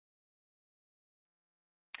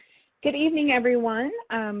Good evening, everyone.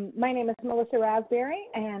 My name is Melissa Raspberry,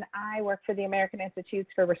 and I work for the American Institutes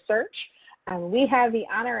for Research. We have the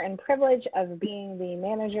honor and privilege of being the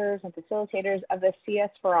managers and facilitators of the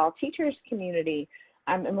CSforAll teachers community,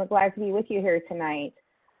 and we're glad to be with you here tonight.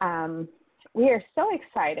 We are so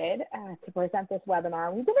excited to present this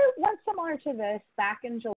webinar. We did one similar to this back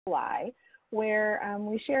in July, where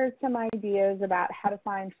we shared some ideas about how to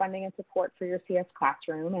find funding and support for your CS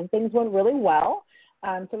classroom, and things went really well.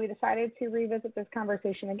 So we decided to revisit this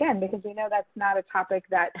conversation again because we know that's not a topic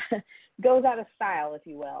that goes out of style, if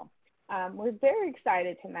you will. We're very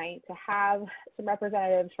excited tonight to have some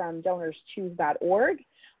representatives from DonorsChoose.org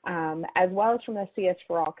as well as from the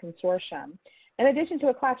CSforAll Consortium. In addition to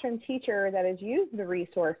a classroom teacher that has used the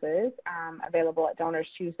resources available at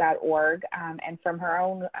DonorsChoose.org and from her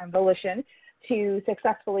own volition to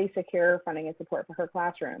successfully secure funding and support for her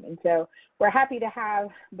classroom. And so we're happy to have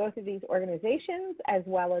both of these organizations as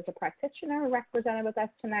well as a practitioner represented with us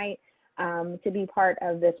tonight to be part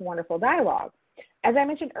of this wonderful dialogue. As I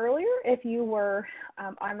mentioned earlier, if you were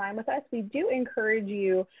online with us, we do encourage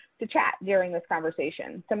you to chat during this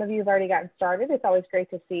conversation. Some of you have already gotten started. It's always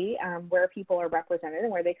great to see where people are represented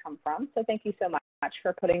and where they come from. So thank you so much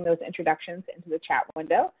for putting those introductions into the chat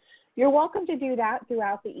window. You're welcome to do that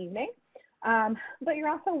throughout the evening. But you're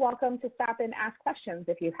also welcome to stop and ask questions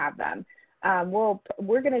if you have them.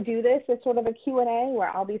 We're going to do this as sort of a Q&A where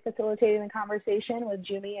I'll be facilitating the conversation with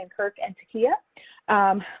Jumee and Kirk and Takia,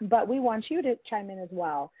 but we want you to chime in as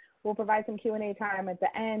well. We'll provide some Q&A time at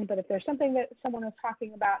the end, but if there's something that someone is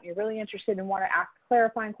talking about and you're really interested and want to ask a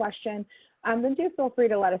clarifying question, then do feel free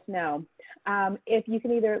to let us know. If you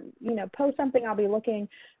can either, post something, I'll be looking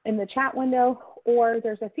in the chat window, or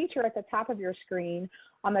there's a feature at the top of your screen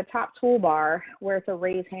on the top toolbar where it's a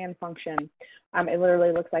raise hand function. It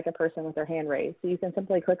literally looks like a person with their hand raised. So you can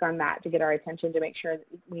simply click on that to get our attention to make sure that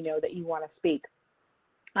we know that you want to speak.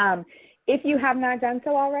 If you have not done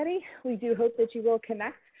so already, we do hope that you will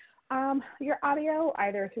connect your audio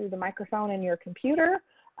either through the microphone in your computer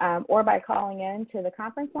or by calling in to the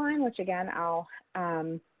conference line, which again I'll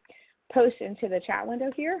post into the chat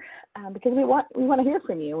window here because we want to hear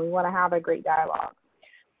from you. We want to have a great dialogue.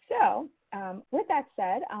 So with that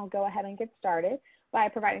said, I'll go ahead and get started by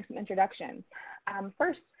providing some introductions.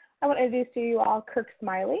 First, I want to introduce to you all Kirk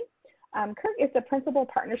Smiley. Kirk is the Principal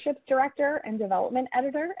Partnerships Director and Development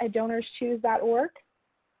Editor at DonorsChoose.org.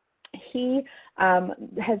 He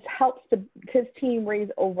has helped his team raise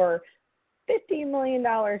over $50 million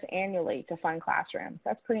annually to fund classrooms.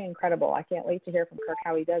 That's pretty incredible. I can't wait to hear from Kirk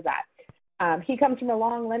how he does that. He comes from a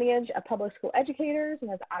long lineage of public school educators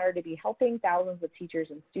and is honored to be helping thousands of teachers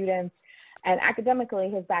and students. And academically,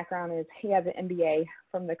 his background is he has an MBA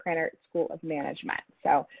from the Krannert School of Management.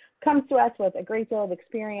 So comes to us with a great deal of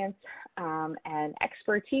experience and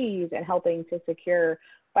expertise in helping to secure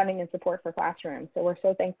funding and support for classrooms. So we're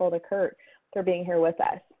so thankful to Kurt for being here with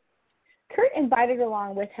us. Kurt invited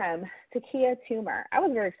along with him Takia Toomer. I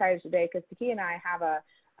was very excited today because Takia and I have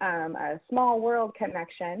a small world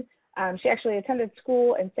connection. She actually attended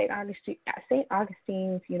school in St.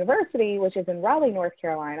 Augustine's University, which is in Raleigh, North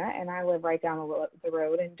Carolina, and I live right down the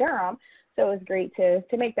road in Durham, so it was great to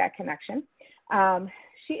make that connection.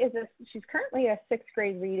 She's currently a 6th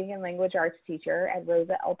grade reading and language arts teacher at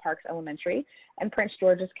Rosa L. Parks Elementary and Prince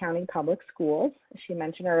George's County Public Schools. As she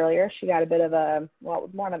mentioned earlier, she got a bit of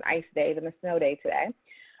more of an ice day than a snow day today.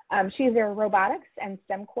 She's a robotics and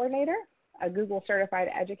STEM coordinator, a Google certified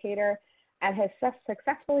educator, and has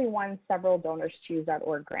successfully won several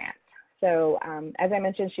DonorsChoose.org grants. So as I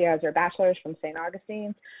mentioned, she has her bachelor's from St.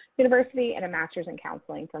 Augustine's University and a master's in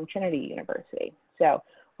counseling from Trinity University. So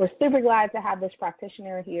we're super glad to have this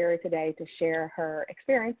practitioner here today to share her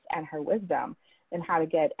experience and her wisdom in how to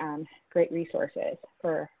get great resources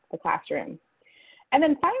for the classroom. And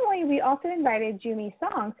then finally, we also invited Jumee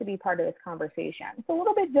Song to be part of this conversation. It's a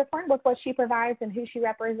little bit different with what she provides and who she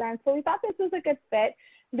represents, so we thought this was a good fit.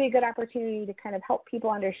 It'd be a good opportunity to kind of help people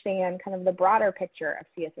understand kind of the broader picture of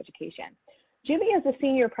CS education. Jumee is the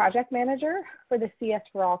Senior Project Manager for the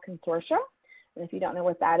CSforAll Consortium. And if you don't know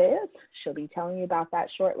what that is, she'll be telling you about that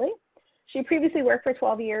shortly. She previously worked for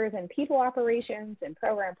 12 years in people operations and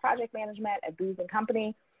program project management at Bose &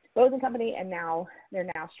 Company, and now they're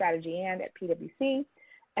strategy and at PwC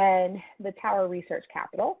and the Tower Research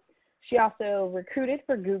Capital. She also recruited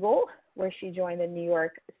for Google, where she joined the New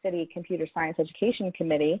York City Computer Science Education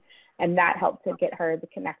Committee, and that helped to get her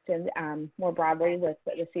connected more broadly with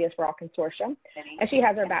the CSforAll Consortium. And she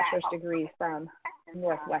has her bachelor's degree from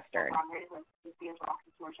Northwestern.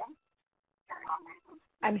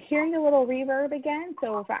 I'm hearing a little reverb again,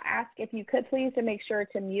 so if I ask if you could please to make sure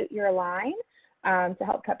to mute your line to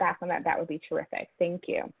help cut back on that, that would be terrific. Thank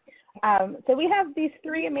you. So we have these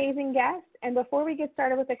three amazing guests, and before we get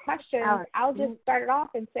started with the questions, I'll just start it off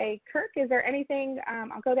and say, Kirk, is there anything,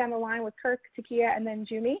 I'll go down the line with Kirk, Takia, and then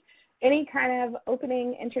Jumee, any kind of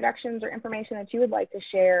opening introductions or information that you would like to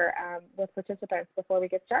share with participants before we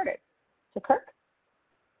get started? So Kirk?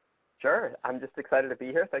 Sure. I'm just excited to be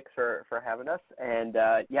here. Thanks for having us. And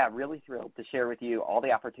yeah, really thrilled to share with you all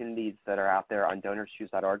the opportunities that are out there on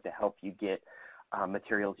donorschoose.org to help you get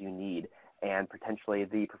materials you need and potentially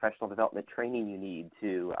the professional development training you need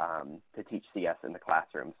to teach CS in the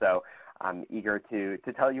classroom. So I'm eager to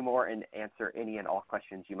tell you more and answer any and all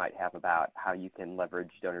questions you might have about how you can leverage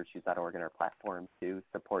donorschoose.org and our platform to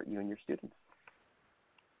support you and your students.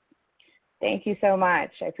 Thank you so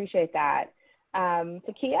much. I appreciate that.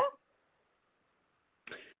 Takia?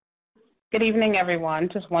 Good evening, everyone.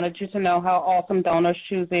 Just wanted you to know how awesome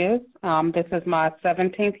DonorsChoose is. This is my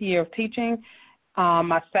 17th year of teaching,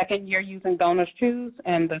 my second year using DonorsChoose,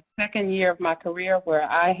 and the second year of my career where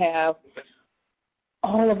I have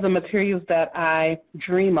all of the materials that I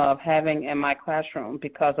dream of having in my classroom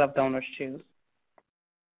because of DonorsChoose.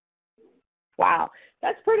 Wow,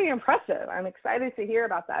 that's pretty impressive. I'm excited to hear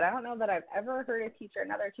about that. I don't know that I've ever heard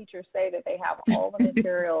another teacher say that they have all the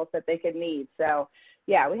materials that they could need. So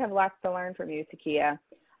yeah, we have lots to learn from you, Takia.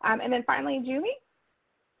 And then finally, Jumee?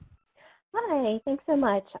 Hi, thanks so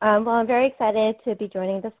much. Well, I'm very excited to be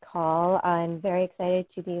joining this call. I'm very excited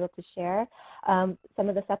to be able to share some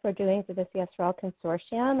of the stuff we're doing through the CSforAll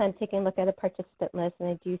Consortium. I'm taking a look at a participant list, and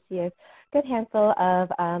I do see a good handful of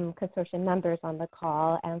consortium members on the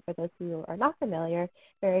call. And for those who are not familiar,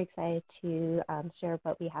 very excited to share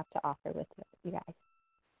what we have to offer with you guys.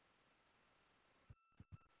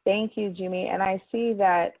 Thank you, Jumee. And I see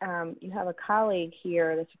that you have a colleague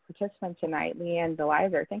here that's a participant tonight, Leanne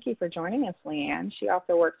DeLizer. Thank you for joining us, Leanne. She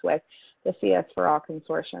also works with the CS4All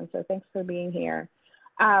Consortium, so thanks for being here.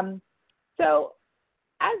 So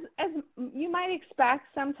as you might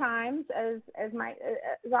expect sometimes, as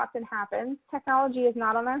often happens, technology is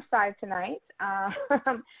not on our side tonight. I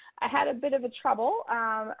had a bit of a trouble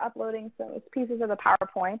uploading some pieces of the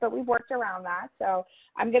PowerPoint, but we've worked around that. So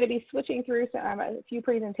I'm going to be switching through a few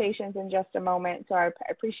presentations in just a moment, so I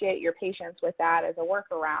appreciate your patience with that as a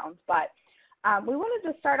workaround. But we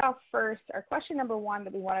wanted to start off first. Our question number one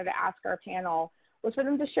that we wanted to ask our panel was for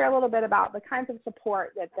them to share a little bit about the kinds of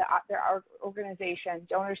support that our organization,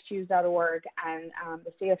 donorschoose.org, and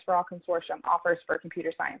the CSforAll Consortium offers for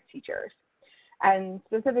computer science teachers. And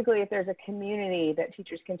specifically, if there's a community that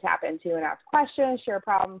teachers can tap into and ask questions, share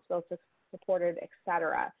problems, feel supported, et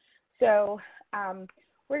cetera. So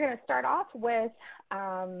we're going to start off with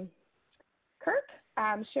Kirk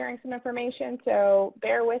sharing some information, so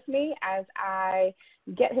bear with me as I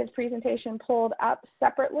get his presentation pulled up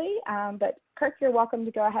separately. But Kirk, you're welcome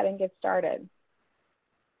to go ahead and get started.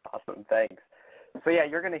 Awesome, thanks. So yeah,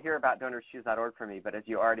 you're going to hear about donorschoose.org from me, but as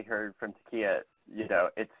you already heard from Takia, you know,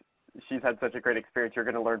 she's had such a great experience. You're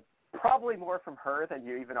going to learn probably more from her than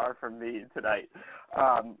you even are from me tonight.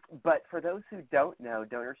 But for those who don't know,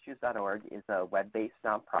 donorschoose.org is a web-based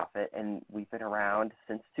nonprofit, and we've been around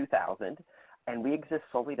since 2000. And we exist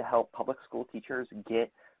solely to help public school teachers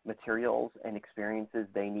get materials and experiences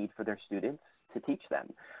they need for their students to teach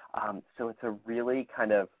them. So it's a really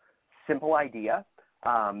kind of simple idea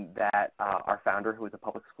that our founder, who was a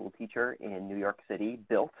public school teacher in New York City,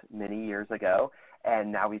 built many years ago.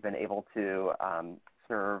 And now we've been able to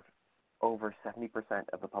serve over 70%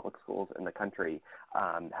 of the public schools in the country,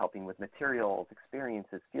 helping with materials,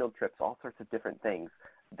 experiences, field trips, all sorts of different things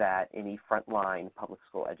that any frontline public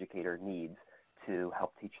school educator needs to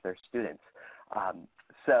help teach their students.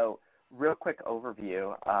 So real quick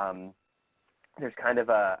overview, there's kind of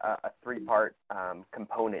a three-part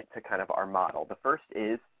component to kind of our model. The first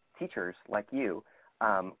is teachers like you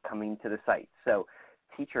coming to the site. So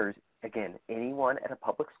teachers, again, anyone at a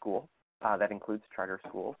public school, that includes charter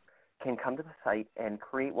schools, can come to the site and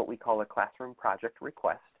create what we call a classroom project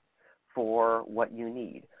request for what you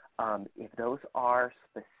need. If those are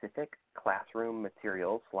specific classroom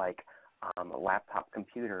materials like laptop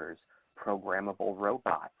computers, programmable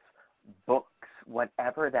robots, books,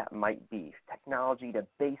 whatever that might be, technology to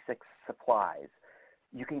basic supplies,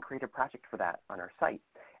 you can create a project for that on our site.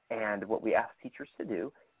 And what we ask teachers to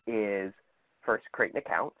do is first create an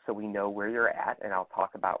account so we know where you're at, and I'll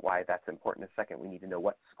talk about why that's important in a second. We need to know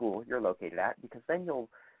what school you're located at, because then you'll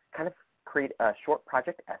kind of create a short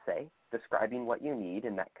project essay describing what you need,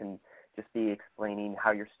 and that can just be explaining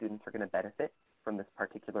how your students are going to benefit from this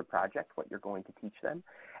particular project, what you're going to teach them,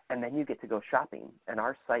 and then you get to go shopping. And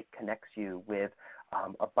our site connects you with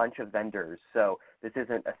a bunch of vendors. So this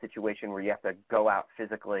isn't a situation where you have to go out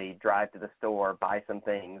physically, drive to the store, buy some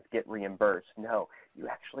things, get reimbursed. No, you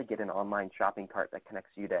actually get an online shopping cart that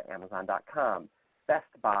connects you to Amazon.com, Best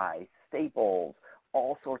Buy, Staples,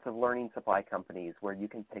 all sorts of learning supply companies where you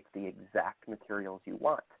can pick the exact materials you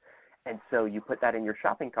want. And so you put that in your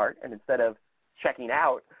shopping cart, and instead of checking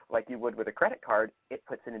out like you would with a credit card, it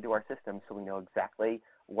puts it into our system so we know exactly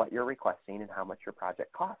what you're requesting and how much your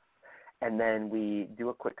project costs. And then we do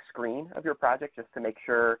a quick screen of your project just to make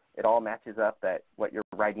sure it all matches up, that what you're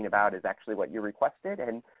writing about is actually what you requested,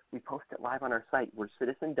 and we post it live on our site where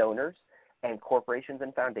citizen donors and corporations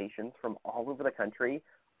and foundations from all over the country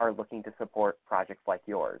are looking to support projects like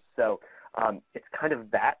yours. So it's kind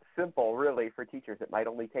of that simple, really, for teachers. It might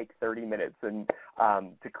only take 30 minutes and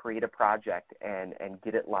to create a project and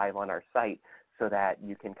get it live on our site so that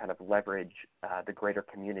you can kind of leverage the greater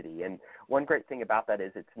community. And one great thing about that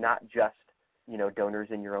is it's not just, donors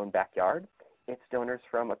in your own backyard. It's donors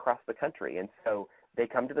from across the country. And so they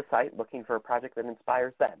come to the site looking for a project that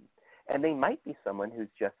inspires them. And they might be someone who's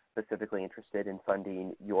just specifically interested in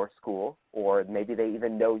funding your school, or maybe they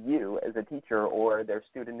even know you as a teacher, or their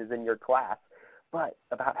student is in your class. But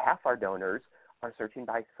about half our donors are searching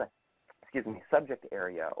by subject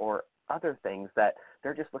area or other things that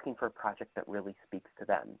they're just looking for a project that really speaks to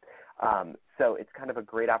them. So it's kind of a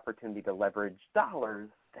great opportunity to leverage dollars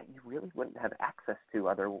that you really wouldn't have access to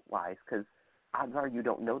otherwise, because odds are you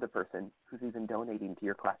don't know the person who's even donating to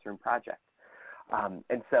your classroom project.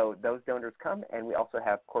 And so those donors come, and we also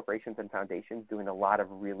have corporations and foundations doing a lot of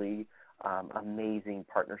really amazing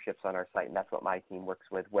partnerships on our site, and that's what my team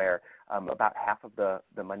works with, where about half of the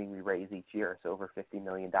money we raise each year, so over $50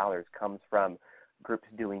 million, comes from groups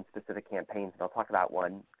doing specific campaigns, and I'll talk about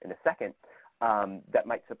one in a second, that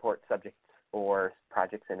might support subjects or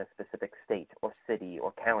projects in a specific state or city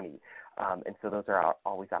or county. And so those are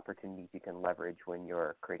always opportunities you can leverage when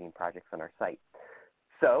you're creating projects on our site.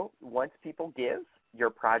 So once people give,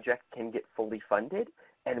 your project can get fully funded,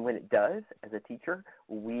 and when it does, as a teacher,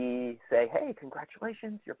 we say, hey,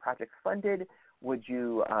 congratulations, your project's funded. Would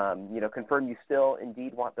you, confirm you still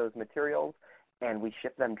indeed want those materials? And we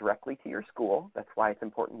ship them directly to your school. That's why it's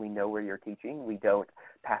important we know where you're teaching. We don't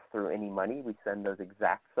pass through any money. We send those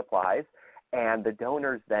exact supplies, and the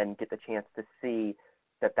donors then get the chance to see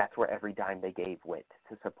that that's where every dime they gave went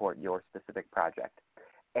to support your specific project.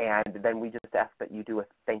 And then we just ask that you do a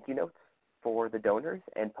thank you note for the donors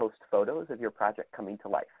and post photos of your project coming to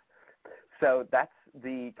life. So that's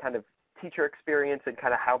the kind of teacher experience and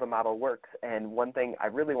kind of how the model works. And one thing I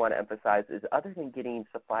really want to emphasize is, other than getting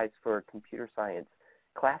supplies for computer science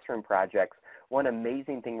classroom projects, one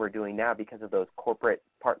amazing thing we're doing now, because of those corporate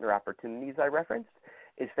partner opportunities I referenced,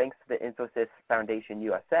 is thanks to the Infosys Foundation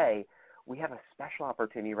USA, we have a special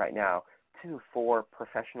opportunity right now for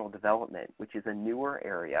professional development, which is a newer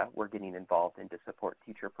area we're getting involved in to support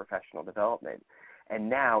teacher professional development. And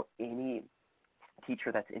now any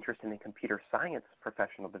teacher that's interested in computer science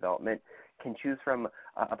professional development can choose from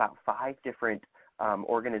about 5 different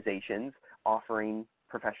organizations offering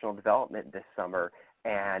professional development this summer,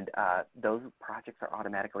 and those projects are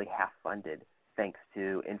automatically half funded thanks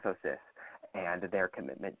to Infosys and their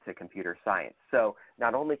commitment to computer science. So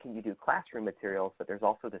not only can you do classroom materials, but there's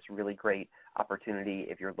also this really great opportunity,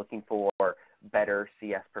 if you're looking for better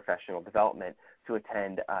CS professional development, to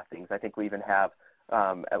attend things. I think we even have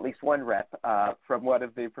at least one rep from one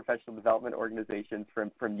of the professional development organizations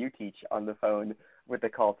from UTeach on the phone with the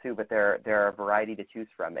call too, but there are a variety to choose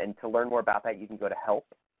from. And to learn more about that, you can go to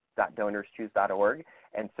help.donorschoose.org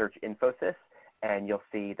and search Infosys, and you'll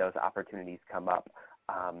see those opportunities come up.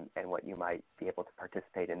 And what you might be able to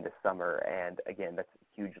participate in this summer. And again, that's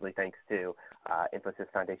hugely thanks to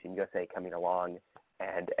Infosys Foundation USA coming along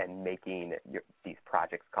and making these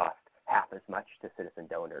projects cost half as much to citizen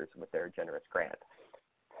donors with their generous grant.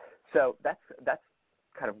 So that's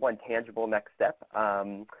kind of one tangible next step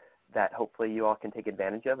that hopefully you all can take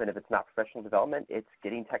advantage of. And if it's not professional development, it's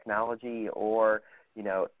getting technology or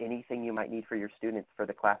anything you might need for your students for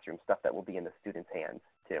the classroom, stuff that will be in the students' hands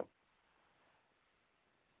too.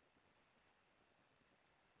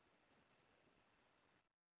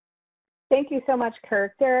 Thank you so much,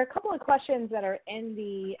 Kirk. There are a couple of questions that are in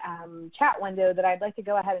the chat window that I'd like to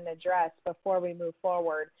go ahead and address before we move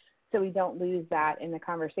forward, so we don't lose that in the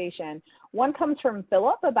conversation. One comes from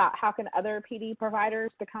Philip about how can other PD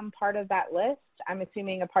providers become part of that list. I'm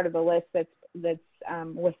assuming a part of the list that's with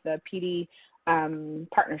the PD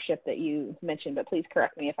partnership that you mentioned, but please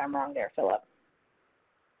correct me if I'm wrong there, Philip.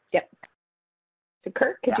 Yep. So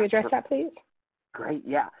Kirk, could you address that, please? Great,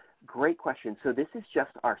 yeah. Great question. So this is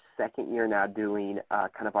just our second year now doing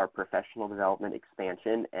kind of our professional development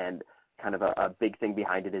expansion, and kind of a big thing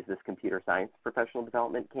behind it is this computer science professional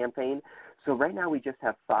development campaign. So right now we just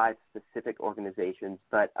have 5 specific organizations,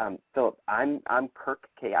 but Philip, I'm Kirk,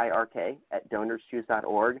 K-I-R-K, at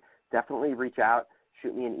donorschoose.org. Definitely reach out,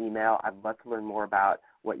 shoot me an email. I'd love to learn more about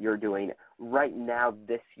what you're doing. Right now,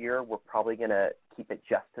 this year, we're probably going to keep it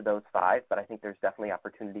just to those 5, but I think there's definitely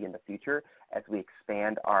opportunity in the future as we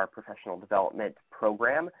expand our professional development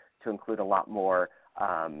program to include a lot more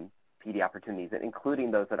PD opportunities,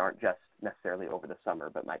 including those that aren't just necessarily over the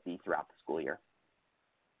summer, but might be throughout the school year.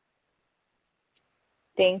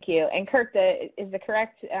 Thank you. And Kirk, is the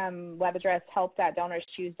correct web address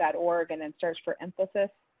help.donorschoose.org and then search for emphasis?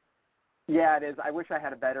 Yeah, it is. I wish I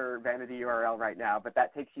had a better vanity URL right now, but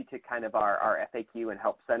that takes you to kind of our FAQ and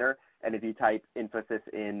Help Center. And if you type emphasis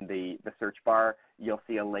in the search bar, you'll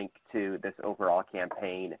see a link to this overall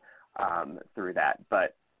campaign through that.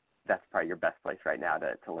 But that's probably your best place right now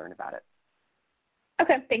to learn about it.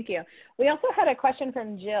 Okay, thank you. We also had a question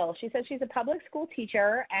from Jill. She says she's a public school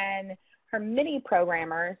teacher, and her mini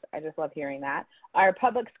programmers, I just love hearing that, are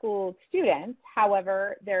public school students.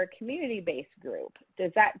 However, they're a community-based group.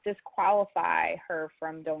 Does that disqualify her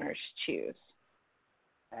from Donors Choose?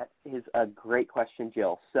 That is a great question,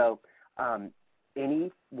 Jill. So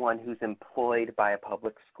anyone who's employed by a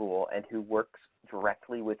public school and who works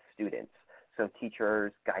directly with students, so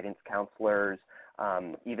teachers, guidance counselors,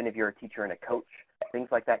 even if you're a teacher and a coach, things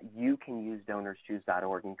like that, you can use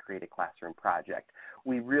donorschoose.org and create a classroom project.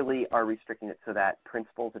 We really are restricting it so that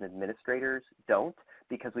principals and administrators don't,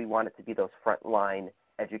 because we want it to be those frontline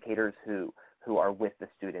educators who are with the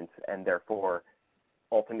students and therefore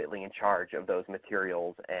ultimately in charge of those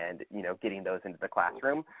materials and, you know, getting those into the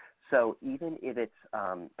classroom. So even if it's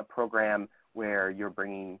a program where you're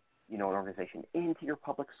bringing, you know, an organization into your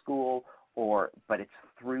public school, but it's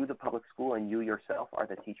through the public school and you yourself are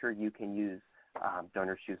the teacher, you can use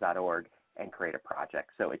donorschoose.org and create a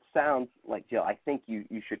project. So it sounds like, Jill, I think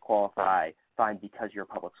you should qualify fine because you're a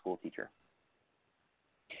public school teacher.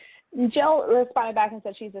 Jill responded back and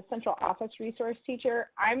said she's a central office resource teacher.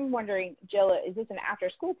 I'm wondering, Jill, is this an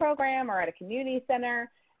after-school program or at a community center?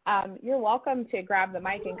 You're welcome to grab the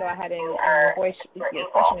mic and go ahead and voice your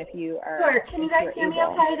question if you are. Sure. Can you guys hear me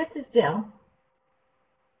okay? This is Jill.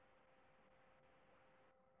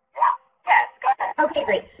 Okay,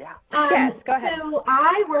 great. Yeah. Yes, go ahead. So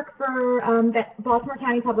I work for the Baltimore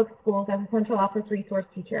County Public Schools as a central office resource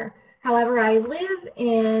teacher. However, I live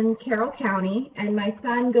in Carroll County, and my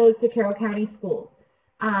son goes to Carroll County schools.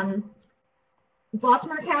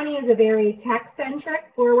 Baltimore County is a very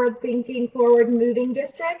tech-centric, forward-thinking, forward-moving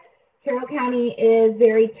district. Carroll County is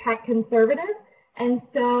very tech-conservative, and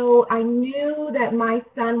so I knew that my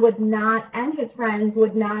son would not, and his friends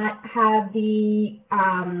would not have the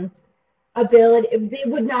ability, they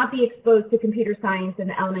would not be exposed to computer science in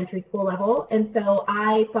the elementary school level. And so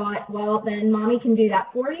I thought, well, then mommy can do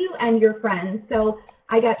that for you and your friends. So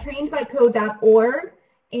I got trained by code.org,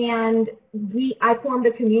 and I formed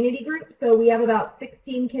a community group. So we have about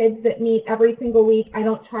 16 kids that meet every single week. I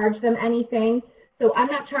don't charge them anything. So I'm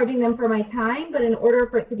not charging them for my time, but in order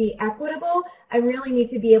for it to be equitable, I really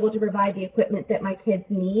need to be able to provide the equipment that my kids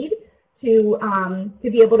need to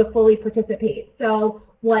be able to fully participate. So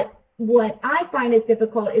what I find is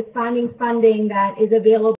difficult is finding funding that is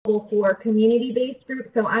available for community-based groups.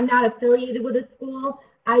 So I'm not affiliated with a school.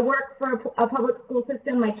 I work for a public school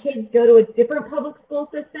system. My kids go to a different public school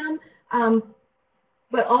system.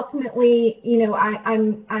 But ultimately, you know,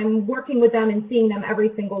 I'm working with them and seeing them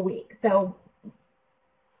every single week. So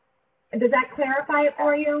does that clarify it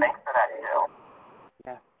for you? Thanks for that, Jill.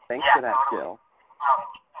 Yeah, thanks for that, Jill.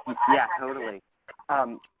 Yeah, totally.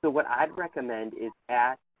 So what I'd recommend is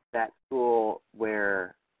at that school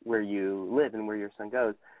where you live and where your son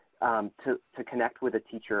goes, to connect with a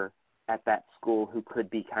teacher at that school who could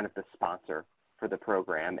be kind of the sponsor for the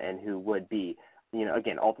program and who would be, you know,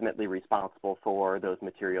 again, ultimately responsible for those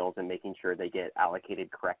materials and making sure they get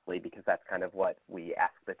allocated correctly, because that's kind of what we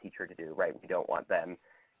ask the teacher to do, right? We don't want them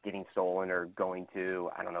getting stolen or going to,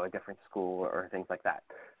 I don't know, a different school or things like that.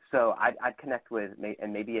 So I'd connect with,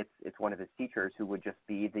 and maybe it's one of his teachers who would just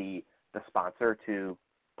be the sponsor to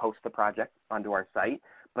post the project onto our site.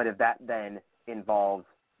 But if that then involves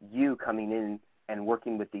you coming in and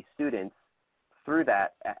working with these students through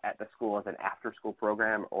that at the school as an after-school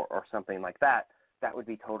program or something like that, that would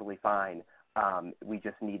be totally fine. We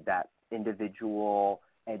just need that individual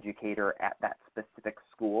educator at that specific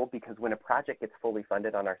school, because when a project gets fully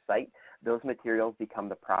funded on our site, those materials become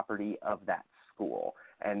the property of that school.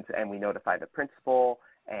 And we notify the principal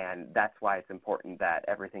and that's why it's important that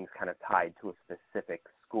everything's kind of tied to a specific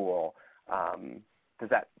school.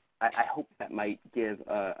 I hope that might give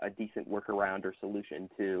a decent workaround or solution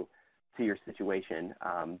to your situation.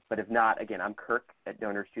 But if not, again, I'm Kirk at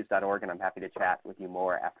donorschoose.org, and I'm happy to chat with you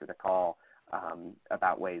more after the call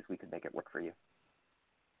about ways we could make it work for you.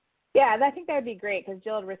 Yeah, and I think that would be great because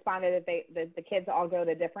Jill had responded that the kids all go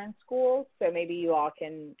to different schools, so maybe you all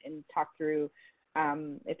can talk through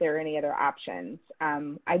if there are any other options.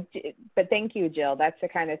 But thank you, Jill. That's the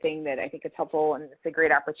kind of thing that I think is helpful, and it's a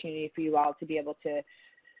great opportunity for you all to be able to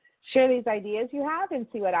share these ideas you have and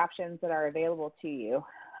see what options that are available to you.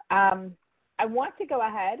 I want to go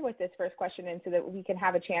ahead with this first question and so that we can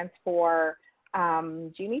have a chance for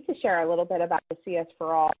Jumee to share a little bit about the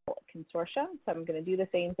CSforAll Consortium. So I'm going to do the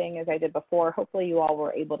same thing as I did before. Hopefully you all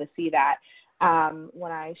were able to see that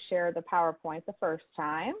when I shared the PowerPoint the first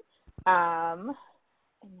time. And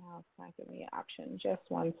now it's not giving me an option. Just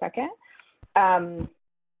one second.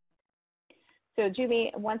 So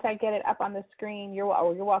Jumee, once I get it up on the screen, you're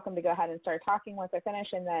welcome to go ahead and start talking once I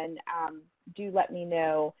finish, and then do let me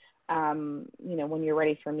know, when you're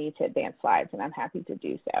ready for me to advance slides, and I'm happy to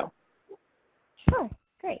do so. Sure,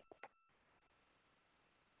 great.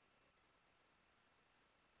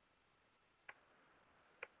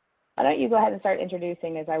 Why don't you go ahead and start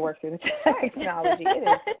introducing as I work through the technology.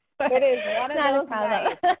 It is one of those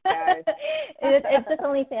nights, guys. It just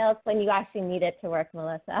only fails when you actually need it to work,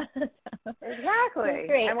 Melissa. Exactly.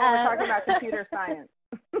 Great. And when we're talking about computer science.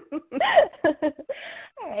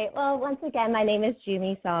 All right. Well, once again, my name is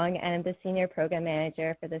Jumee Song, and I'm the Senior Program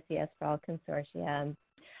Manager for the CSforAll Consortium.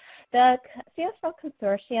 The CSforAll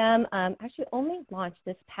Consortium actually only launched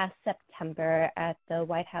this past September at the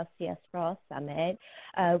White House CSforAll Summit.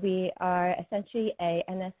 We are essentially a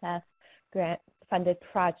NSF grant-funded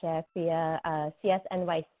project via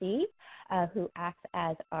CSNYC, who acts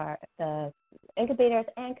as the incubators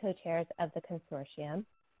and co-chairs of the consortium.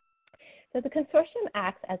 So the consortium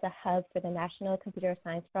acts as a hub for the national computer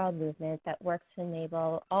science for all movement that works to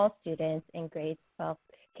enable all students in grades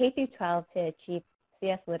K through 12 to achieve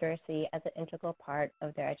CS literacy as an integral part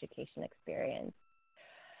of their education experience.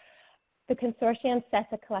 The consortium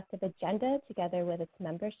sets a collective agenda together with its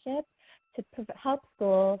membership to help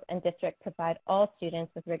schools and districts provide all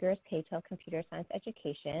students with rigorous K-12 computer science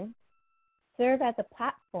education, serve as a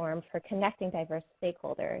platform for connecting diverse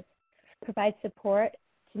stakeholders, provide support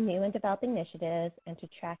to new and developing initiatives, and to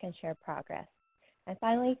track and share progress, and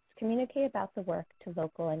finally, communicate about the work to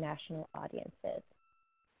local and national audiences.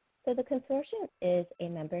 So the consortium is a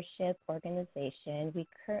membership organization. We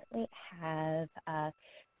currently have a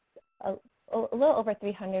little over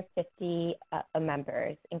 350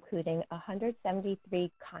 members, including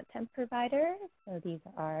 173 content providers. So these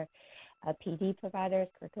are PD providers,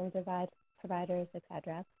 curriculum providers, et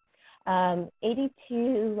cetera.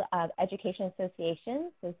 82 education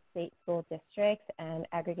associations, so state school districts and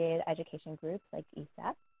aggregated education groups like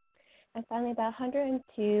ESEP. And finally, about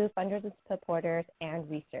 102 funders and supporters and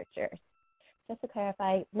researchers. Just to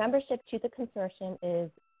clarify, membership to the consortium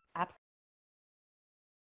is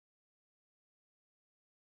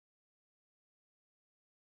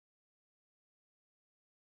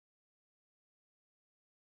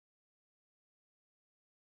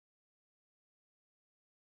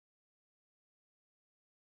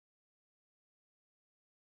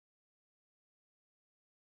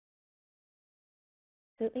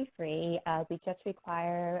absolutely free. We just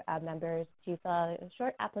require members to fill out a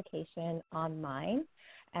short application online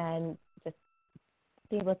and just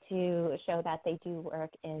be able to show that they do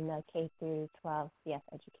work in the K through 12 CS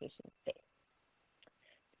education space.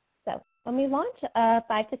 So when we launched 5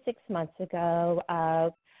 to 6 months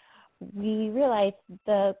ago, we realized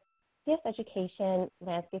the CS education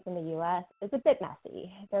landscape in the U.S. is a bit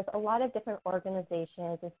messy. There's a lot of different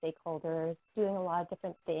organizations and stakeholders doing a lot of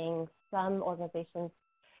different things. Some organizations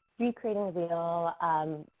recreating the wheel,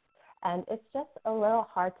 and it's just a little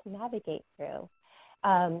hard to navigate through.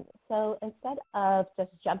 So instead of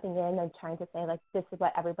just jumping in and trying to say, like, this is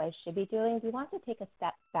what everybody should be doing, we want to take a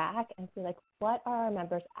step back and see, like, what are our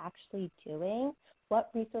members actually doing?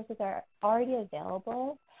 What resources are already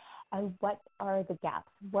available? And what are the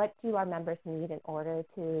gaps? What do our members need in order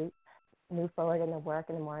to move forward in the work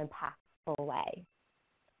in a more impactful way?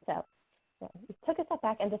 So we took a step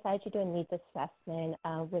back and decided to do a needs assessment,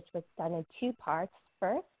 which was done in 2 parts.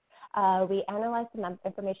 First, we analyzed the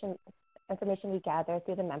information we gathered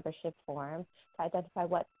through the membership form to identify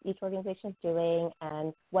what each organization is doing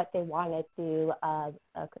and what they wanted through a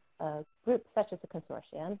group such as a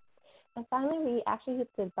consortium. And finally, we actually did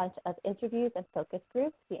a bunch of interviews and focus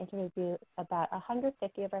groups. We interviewed about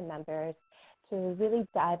 150 of our members to really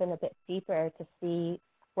dive in a bit deeper to see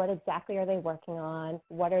what exactly are they working on,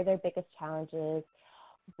 what are their biggest challenges,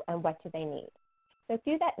 and what do they need. So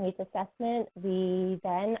through that needs assessment, we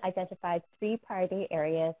then identified 3 priority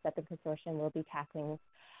areas that the consortium will be tackling.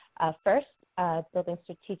 First,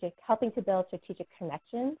 helping to build strategic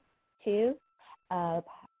connections. 2,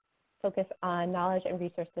 focus on knowledge and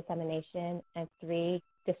resource dissemination. And 3,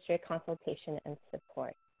 district consultation and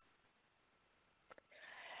support.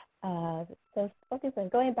 So focusing,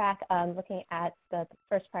 going back, looking at the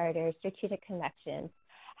first priority, strategic connections.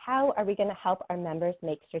 How are we going to help our members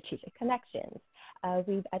make strategic connections?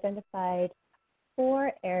 We've identified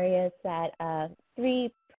 4 areas that,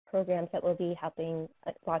 3 programs that will be helping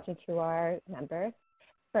launching to our members.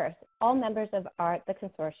 First, all members of the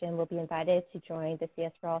consortium will be invited to join the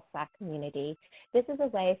CSforAll Slack community. This is a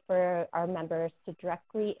way for our members to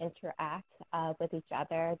directly interact with each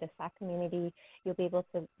other. The Slack community, you'll be able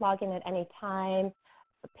to log in at any time,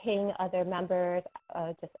 ping other members,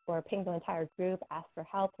 or ping the entire group, ask for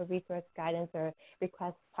help, for resource guidance, or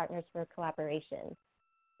request partners for collaboration.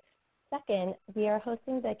 Second, we are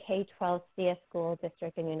hosting the K-12 CS School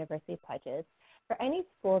District and University Pledges. For any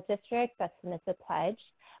school district that submits a pledge,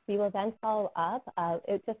 we will then follow up.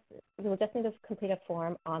 We will just need to complete a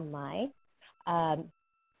form online.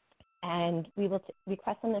 And we will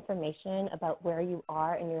request some information about where you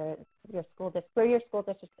are in your school district, where your school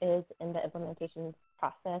district is in the implementation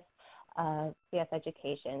process of CS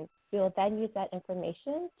education. We will then use that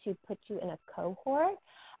information to put you in a cohort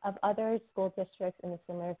of other school districts in a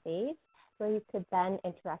similar phase, where you could then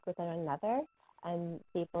interact with one another and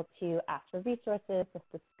be able to ask for resources,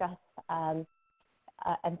 just discuss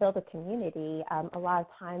and build a community. A lot of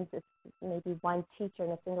times it's maybe one teacher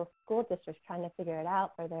in a single school district trying to figure it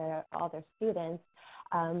out for all their students,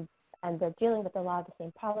 and they're dealing with a lot of the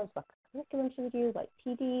same problems. What curriculum should we use? What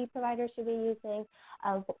PD providers should we be using?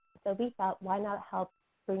 So we thought, why not help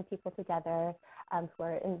bring people together who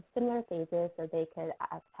are in similar phases so they could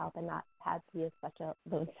ask help and not have to use such a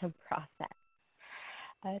lonesome process.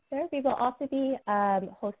 Third, we will also be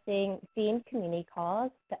hosting themed community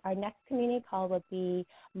calls. Our next community call will be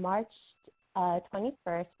March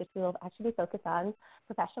 21st, which we will actually focus on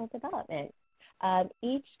professional development.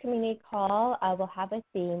 Each community call will have a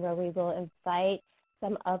theme where we will invite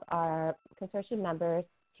some of our consortium members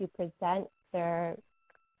to present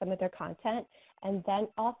some of their content, and then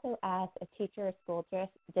also ask a teacher or school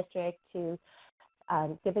district to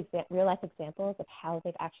give real-life examples of how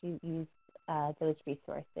they've actually used those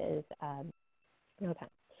resources.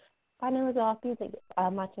 Finally, we'll also be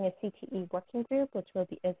launching a CTE working group, which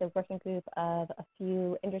is a working group of a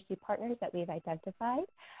few industry partners that we've identified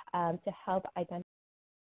to help identify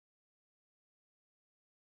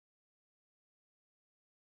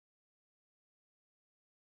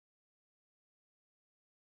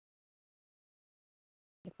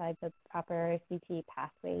the proper CTE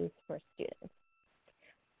pathways for students.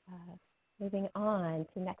 Moving on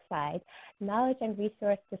to the next slide, knowledge and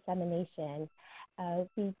resource dissemination.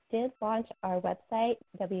 We did launch our website,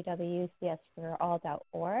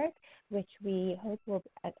 www.csforall.org, which we hope will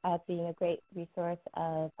be a great resource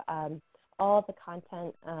of all the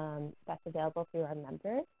content that's available through our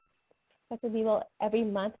members. So every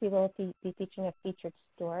month we will be featuring a featured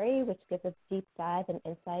story, which gives a deep dive and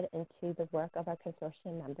insight into the work of our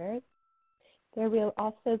consortium members. There will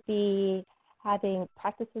also be having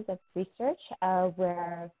practices of research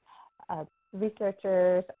where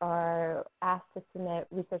researchers are asked to submit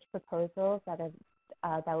research proposals that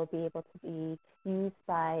will be able to be used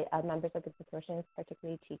by members of the consortium,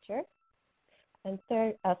 particularly teachers. And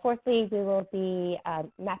fourthly, we will be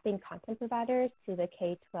mapping content providers to the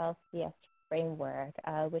K-12 CS framework,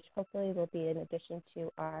 which hopefully will be in addition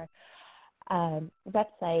to our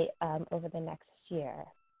website over the next year.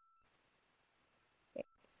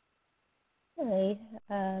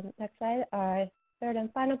 Next slide, our third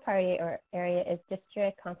and final priority area is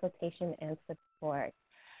district consultation and support.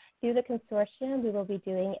 Through the consortium, we will be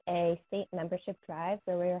doing a state membership drive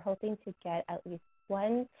where we are hoping to get at least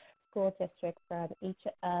one school district from each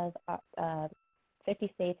of 50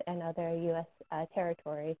 states and other U.S.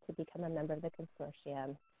 territories to become a member of the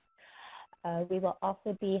consortium. We will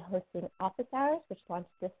also be hosting office hours, which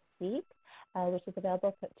launched this week, which is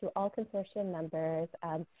available to all consortium members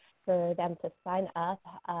for them to sign up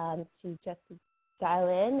to just dial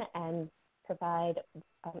in and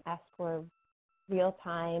ask for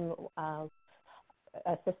real-time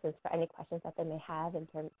assistance for any questions that they may have in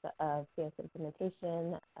terms of CS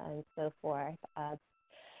implementation and so forth.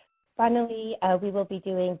 Finally, we will be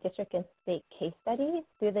doing district and state case studies.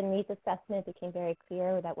 Through the needs assessment, it became very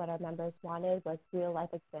clear that what our members wanted was real-life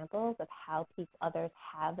examples of how others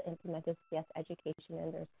have implemented CS education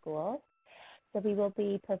in their schools. So we will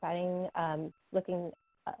be providing, looking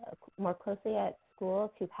more closely at schools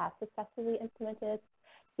who have successfully implemented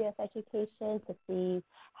CS education to see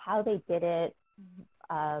how they did it.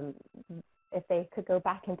 If they could go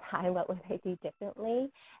back in time, what would they do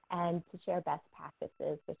differently, and to share best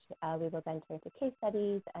practices, which we will then turn to case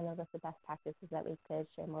studies and a list of best practices that we could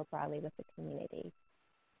share more broadly with the community.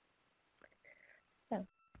 So,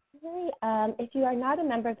 really, if you are not a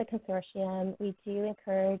member of the consortium, we do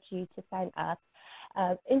encourage you to sign up.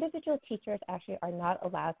 Individual teachers actually are not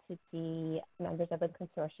allowed to be members of a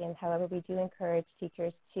consortium. However, we do encourage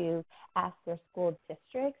teachers to ask their school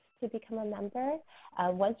districts to become a member.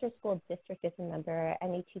 Once your school district is a member,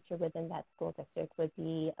 any teacher within that school district would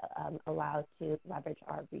be allowed to leverage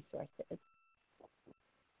our resources.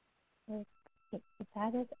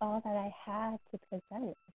 That is all that I have to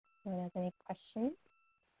present. If anyone has any questions?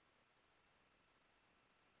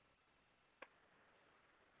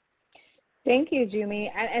 Thank you,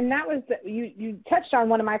 Jumee. And that was, you touched on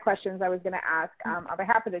one of my questions I was going to ask on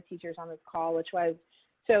behalf of the teachers on this call, which was,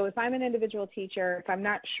 so if I'm an individual teacher, if I'm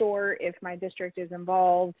not sure if my district is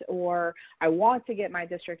involved, or I want to get my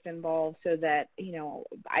district involved so that, you know,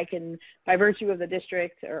 I can, by virtue of the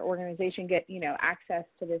district or organization, get, you know, access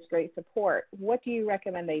to this great support, what do you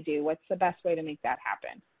recommend they do? What's the best way to make that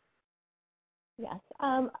happen? Yes.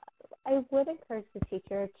 I would encourage the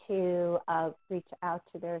teacher to reach out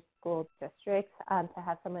to their school district, to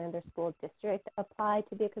have someone in their school district apply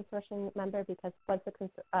to be a consortium member, because once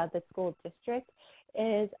the school district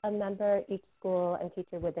is a member, each school and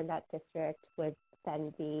teacher within that district would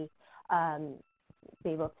then be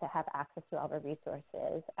able to have access to all the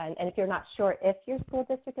resources. And if you're not sure if your school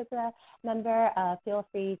district is a member, feel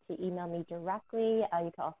free to email me directly.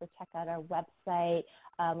 You can also check out our website.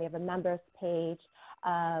 We have a members page.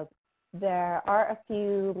 There are a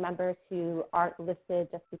few members who aren't listed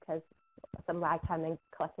just because some lag time in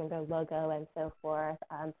collecting their logo and so forth.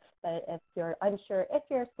 But if you're unsure if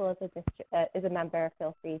your school is a member,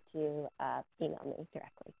 feel free to email me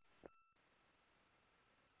directly.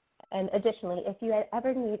 And additionally, if you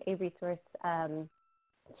ever need a resource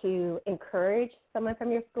to encourage someone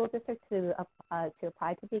from your school district to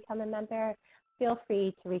apply to become a member, feel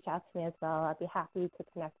free to reach out to me as well. I'd be happy to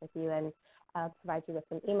connect with you and provide you with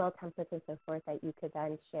some email templates and so forth that you could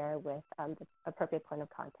then share with the appropriate point of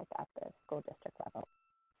contact at the school district level.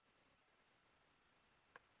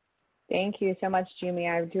 Thank you so much,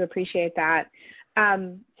 Jumee. I do appreciate that.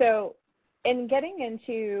 So in getting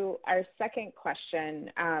into our second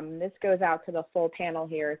question, this goes out to the full panel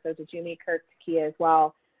here, so to Jumee, Kirk, Takia as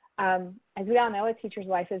well. As we all know, a teacher's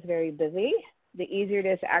life is very busy. The easier it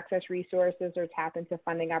is to access resources or tap into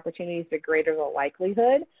funding opportunities, the greater the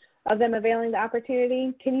likelihood of them availing the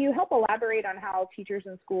opportunity. Can you help elaborate on how teachers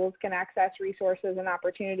and schools can access resources and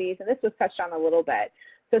opportunities? And this was touched on a little bit.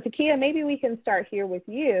 So Takia, maybe we can start here with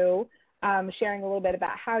you, sharing a little bit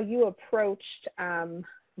about how you approached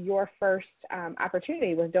your first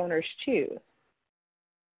opportunity with Donors Choose.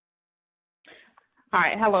 All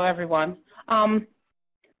right, hello everyone.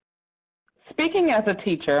 Speaking as a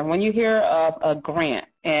teacher, when you hear of a grant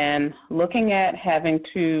and looking at having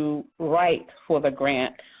to write for the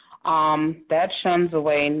grant, that shuns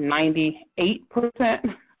away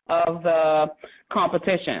 98% of the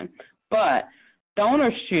competition. But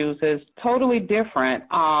Donors Choose is totally different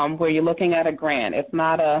where you're looking at a grant. It's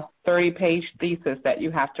not a 30-page thesis that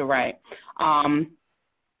you have to write.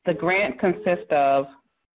 The grant consists of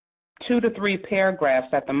 2 to 3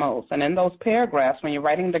 paragraphs at the most. And in those paragraphs, when you're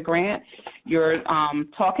writing the grant, you're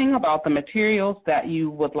talking about the materials that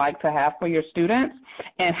you would like to have for your students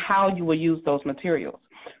and how you will use those materials.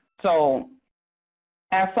 So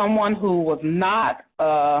as someone who was not,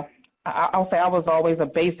 I'll say I was always a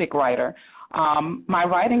basic writer, my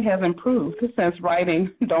writing has improved since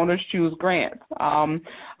writing Donors Choose grants. I'm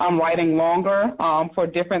writing longer for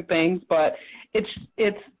different things, but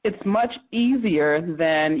it's much easier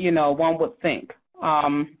than, you know, one would think.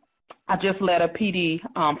 I just led a PD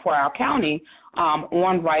for our county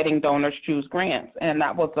on writing Donors Choose grants, and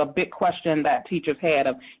that was a big question that teachers had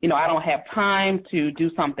of, you know, I don't have time to do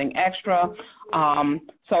something extra.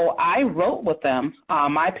 So I wrote with them.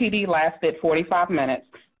 My PD lasted 45 minutes.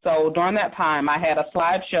 So during that time, I had a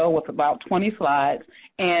slideshow with about 20 slides,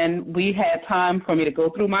 and we had time for me to go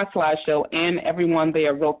through my slideshow, and everyone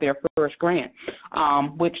there wrote their first grant,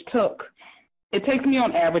 which took it takes me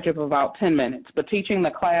on average of about 10 minutes, but teaching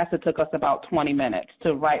the class, it took us about 20 minutes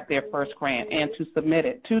to write their first grant and to submit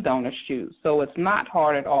it to Donors Choose. So it's not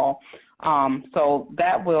hard at all. So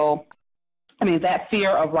that will, that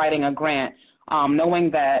fear of writing a grant, knowing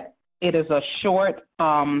that it is a short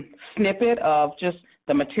snippet of just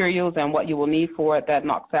the materials and what you will need for it, that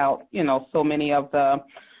knocks out, so many of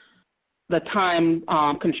the time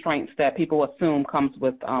constraints that people assume comes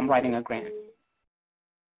with writing a grant.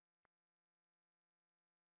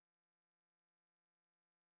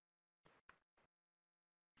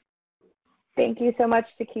 Thank you so much,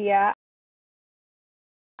 Takia.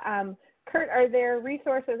 Kurt, are there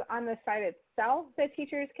resources on the site itself that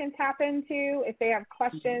teachers can tap into if they have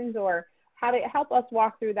questions, or how to help us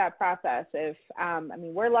walk through that process? If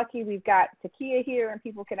we're lucky we've got Takia here and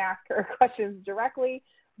people can ask her questions directly,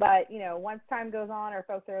 but once time goes on or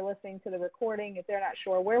folks are listening to the recording, if they're not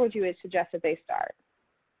sure, where would you suggest that they start?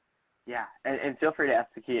 Yeah, and feel free to ask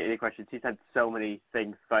Takia any questions. She's had so many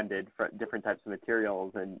things funded for different types of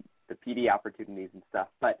materials and the PD opportunities and stuff.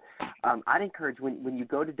 But I'd encourage, when you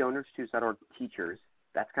go to DonorsChoose.org teachers,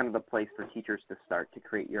 that's kind of the place for teachers to start to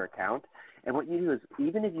create your account. And what you do is,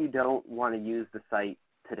 even if you don't want to use the site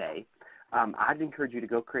today, I'd encourage you to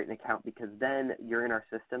go create an account, because then you're in our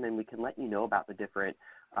system and we can let you know about the different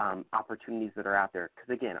opportunities that are out there.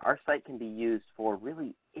 Because again, our site can be used for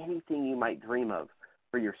really anything you might dream of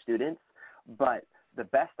for your students, but the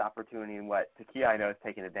best opportunity, and what Takia I know has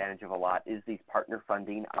taken advantage of a lot, is these partner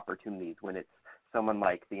funding opportunities, when it's someone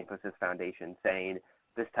like the Infosys Foundation saying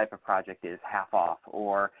this type of project is half off,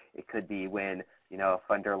 or it could be when a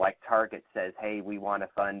funder like Target says, hey, we want to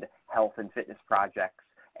fund health and fitness projects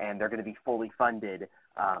and they're going to be fully funded,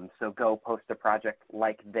 so go post a project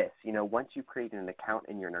like this. Once you create an account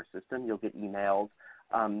and you're in our system, you'll get emails,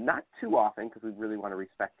 not too often because we really want to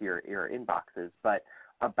respect your inboxes, but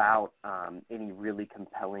about any really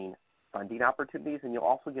compelling funding opportunities. And you'll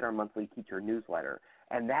also get our monthly teacher newsletter.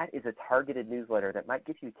 And that is a targeted newsletter that might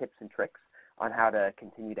give you tips and tricks on how to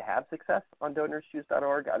continue to have success on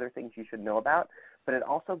DonorsChoose.org, other things you should know about. But it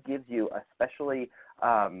also gives you a specially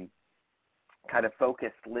kind of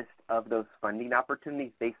focused list of those funding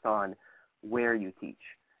opportunities based on where you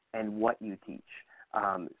teach and what you teach.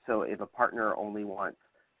 So if a partner only wants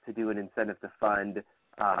to do an incentive to fund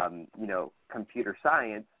computer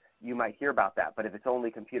science, you might hear about that. But if it's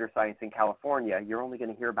only computer science in California, you're only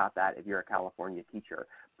going to hear about that if you're a California teacher.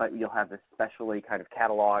 But you'll have this specially kind of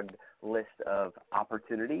cataloged list of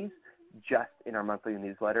opportunities just in our monthly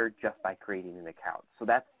newsletter, just by creating an account. So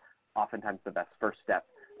that's oftentimes the best first step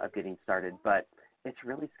of getting started. But it's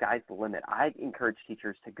really sky's the limit. I encourage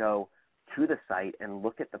teachers to go to the site and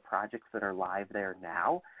look at the projects that are live there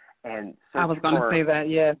now. And I was going to say that,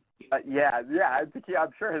 yeah. Yeah, Takia,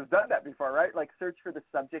 I'm sure has done that before, right? Like, search for the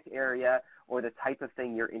subject area or the type of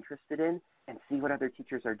thing you're interested in and see what other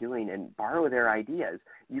teachers are doing and borrow their ideas.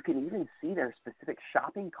 You can even see their specific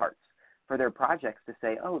shopping carts for their projects to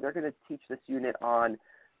say, oh, they're going to teach this unit on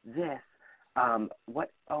this.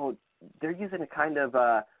 They're using a kind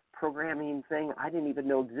of programming thing I didn't even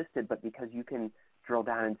know existed, but because you can drill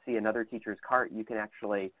down and see another teacher's cart, you can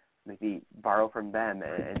actually maybe borrow from them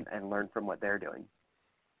and learn from what they're doing.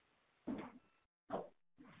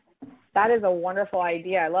 That is a wonderful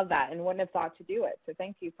idea. I love that, and wouldn't have thought to do it, so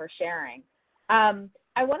thank you for sharing.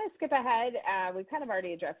 I want to skip ahead. We've kind of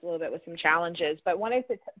already addressed a little bit with some challenges, but wanted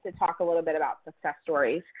to talk a little bit about success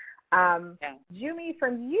stories. Jumee,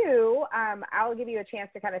 from you, I'll give you a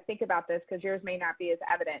chance to kind of think about this because yours may not be as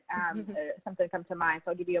evident. Something comes to mind,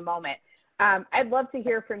 so I'll give you a moment. I'd love to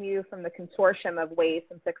hear from you from the consortium of ways,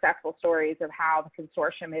 some successful stories of how the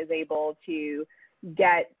consortium is able to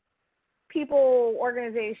get people,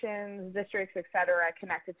 organizations, districts, et cetera,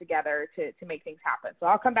 connected together to make things happen. So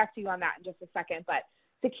I'll come back to you on that in just a second. But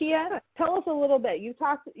Takia, tell us a little bit. You've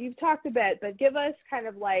talked a bit, but give us kind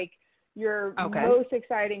of like your most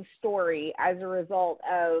exciting story as a result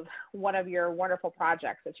of one of your wonderful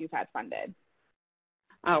projects that you've had funded.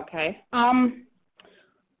 Okay.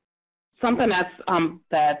 Something that's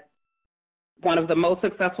that one of the most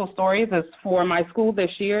successful stories is for my school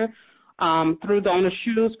this year. Through Donors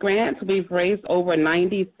Choose grants, we've raised over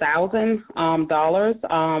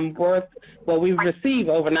 $90,000 worth. Well, we've received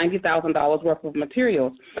over $90,000 worth of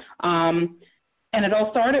materials, and it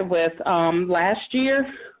all started with last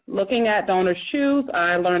year. Looking at Donors Choose,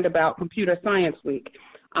 I learned about Computer Science Week,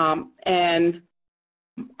 and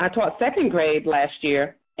I taught second grade last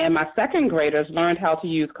year. And my second graders learned how to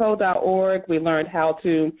use code.org. We learned how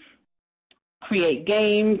to create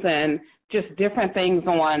games and just different things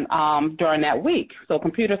on during that week. So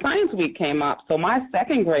Computer Science Week came up. So my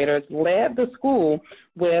second graders led the school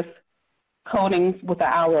with coding with the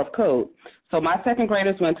hour of code. So my second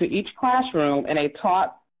graders went to each classroom and they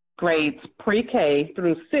taught grades pre-K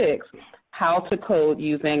through 6 how to code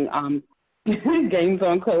using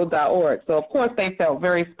gamesOnCode.org. So of course they felt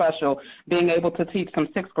very special being able to teach some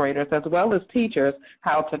 6th graders as well as teachers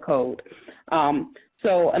how to code.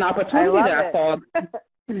 So an opportunity that I saw,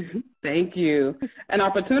 thank you. An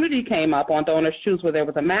opportunity came up on Donors Choose where there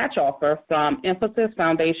was a match offer from Emphasis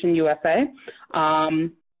Foundation USA.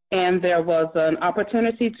 And there was an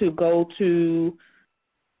opportunity to go to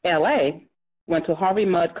LA, went to Harvey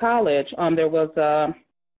Mudd College. There was a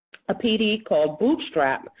PD called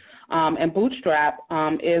Bootstrap, and Bootstrap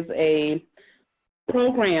is a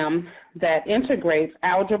program that integrates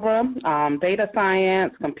algebra, data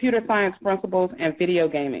science, computer science principles, and video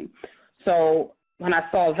gaming. So when I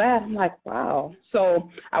saw that, I'm like, wow.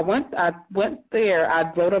 So I went there.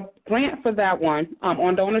 I wrote a grant for that one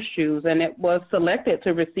on Donors Choose, and it was selected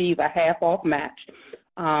to receive a half-off match.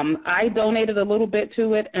 I donated a little bit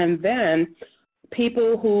to it, and then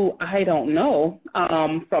people who I don't know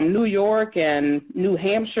from New York and New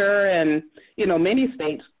Hampshire and many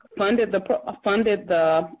states funded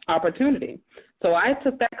the opportunity. So I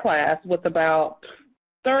took that class with about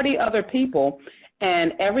 30 other people,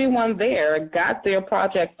 and everyone there got their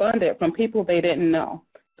project funded from people they didn't know.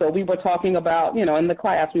 So we were talking about, in the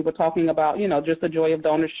class, we were talking about, just the joy of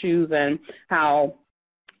Donors Choose and how,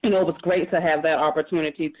 it was great to have that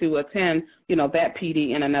opportunity to attend, that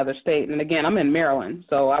PD in another state. And again, I'm in Maryland,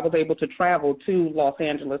 so I was able to travel to Los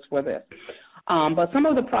Angeles for this. But some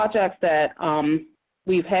of the projects that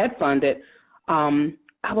we've had funded,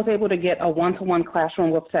 I was able to get a one-to-one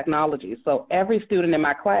classroom with technology. So every student in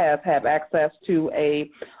my class have access to a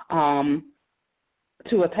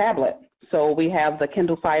tablet. So we have the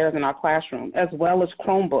Kindle Fires in our classroom, as well as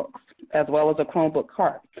Chromebooks, as well as a Chromebook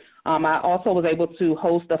cart. I also was able to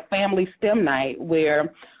host a family STEM night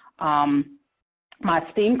where my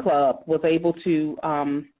STEAM club was able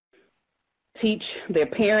to teach their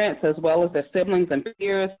parents as well as their siblings and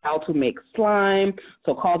peers how to make slime,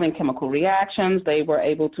 so causing chemical reactions. They were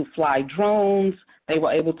able to fly drones. They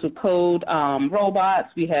were able to code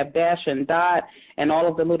robots. We have Dash and Dot and all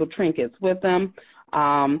of the little trinkets with them.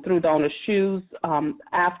 Through Donors Choose.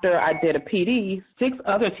 After I did a PD, 6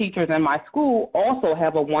 other teachers in my school also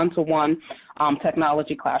have a one-to-one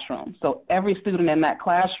technology classroom. So every student in that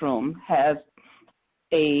classroom has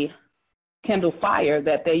a Kindle Fire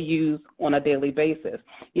that they use on a daily basis.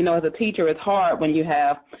 As a teacher, it's hard when you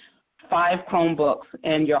have 5 Chromebooks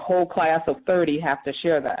and your whole class of 30 have to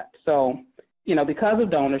share that. So, because of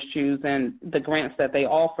Donors Choose and the grants that they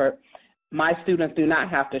offer, my students do not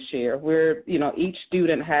have to share. Each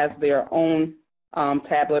student has their own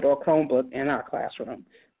tablet or Chromebook in our classroom.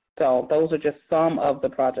 So those are just some of the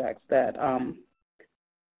projects that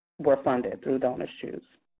were funded through Donors Choose.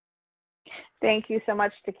 Thank you so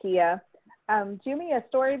much, Takia. Jumee, a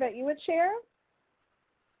story that you would share?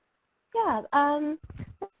 Yeah,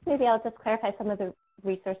 maybe I'll just clarify some of the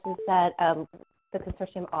resources that the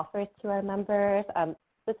consortium offers to our members.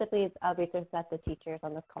 Specifically, it's resources that the teachers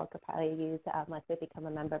on this call could probably use once they become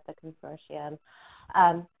a member of the consortium.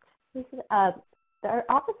 Our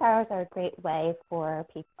office hours are a great way for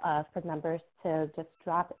members to just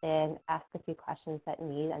drop in, ask a few questions that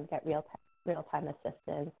need, and get real-time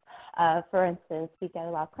assistance. For instance, we get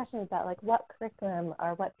a lot of questions about what curriculum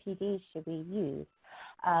or what PD should we use.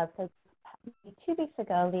 So 2 weeks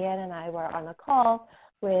ago, Leanne and I were on a call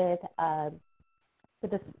with the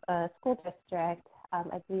school district,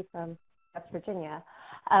 I believe from West Virginia,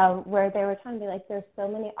 where they were trying to be there's so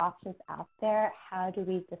many options out there, how do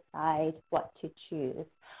we decide what to choose?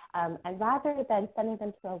 And rather than sending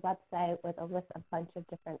them to a website with a list of bunch of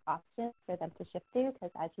different options for them to shift to,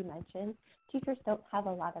 because as you mentioned, teachers don't have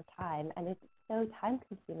a lot of time, and it's so time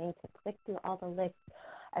consuming to click through all the lists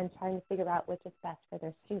and trying to figure out which is best for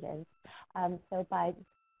their students. So by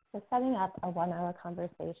setting up a 1-hour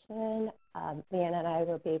conversation, Leanne and I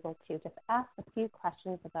will be able to just ask a few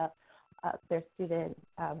questions about their student,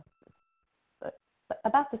 about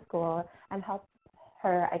the school, and help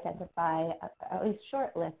her identify at least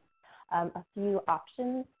shortlist a few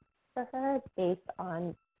options for her based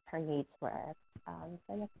on her needs were.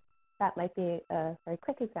 So that might be a very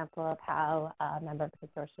quick example of how a member of the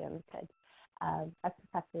consortium could have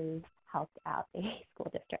successfully helped out a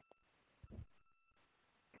school district.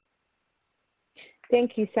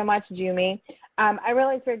 Thank you so much, Jumee. I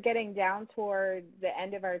realize we're getting down toward the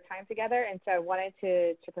end of our time together, and so I wanted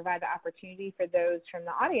to provide the opportunity for those from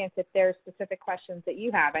the audience if there are specific questions that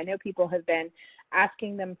you have. I know people have been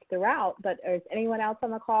asking them throughout, but does anyone else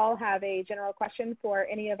on the call have a general question for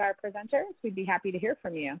any of our presenters? We'd be happy to hear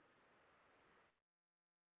from you.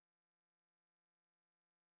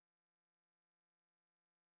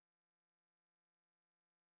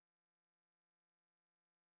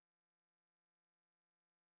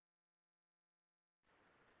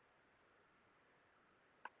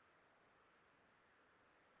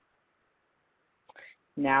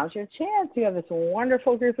 now's your chance. You have this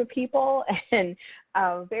wonderful group of people and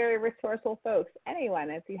very resourceful folks. Anyone,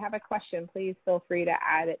 if you have a question, please feel free to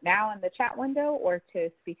add it now in the chat window or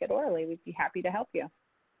to speak it orally. We'd be happy to help you.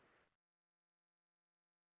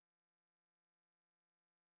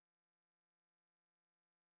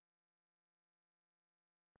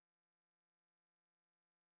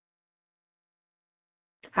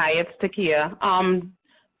 Hi, it's Takia.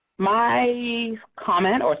 My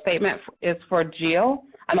comment or statement is for Jill.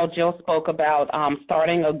 I know Jill spoke about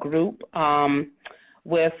starting a group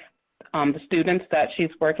with the students that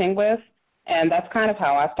she's working with, and that's kind of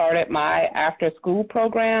how I started my after-school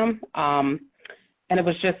program. And it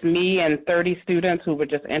was just me and 30 students who were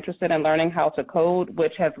just interested in learning how to code,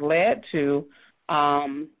 which has led to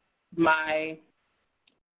my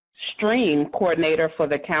stream coordinator for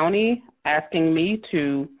the county asking me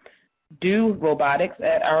to do robotics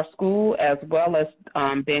at our school, as well as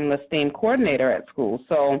being the STEAM coordinator at school.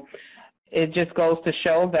 So it just goes to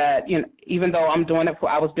show that, you know, even though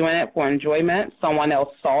I was doing it for enjoyment, someone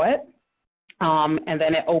else saw it, and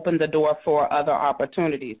then it opened the door for other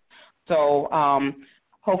opportunities. So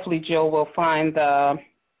hopefully Jill will find the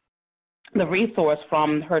resource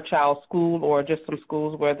from her child's school or just some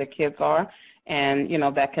schools where the kids are, and, you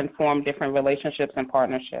know, that can form different relationships and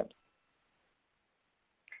partnerships.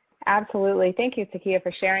 Absolutely. Thank you, Takia,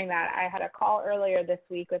 for sharing that. I had a call earlier this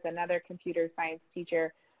week with another computer science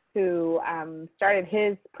teacher who started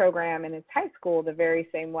his program in his high school the very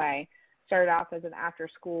same way. Started off as an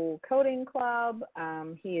after-school coding club.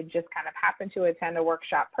 He had just kind of happened to attend a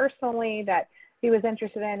workshop personally that he was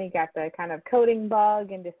interested in. He got the kind of coding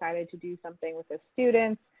bug and decided to do something with his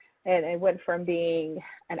students. And it went from being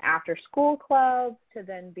an after-school club to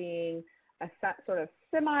then being a sort of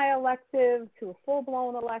semi-elective to a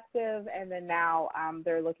full-blown elective, and then now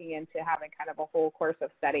they're looking into having kind of a whole course of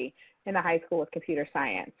study in the high school with computer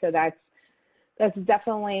science. So that's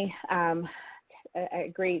definitely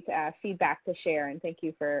a great feedback to share, and thank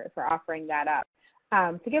you for offering that up.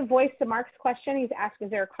 To give voice to Mark's question, he's asked, is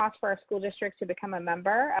there a cost for our school district to become a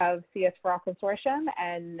member of CSforAll Consortium?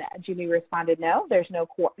 And Jumee responded, no, there's no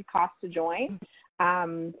cost to join.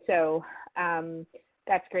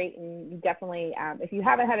 That's great, and you definitely, if you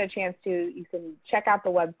haven't had a chance to, you can check out the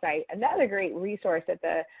website. Another great resource that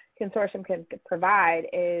the consortium can provide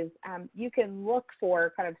is you can look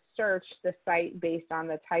for, kind of search the site based on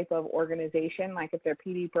the type of organization, like if they're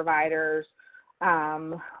PD providers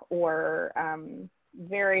or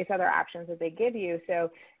various other options that they give you. So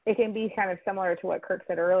it can be kind of similar to what Kirk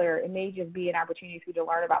said earlier. It may just be an opportunity for you to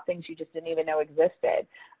learn about things you just didn't even know existed.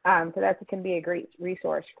 So that can be a great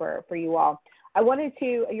resource for you all.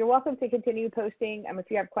 You're welcome to continue posting if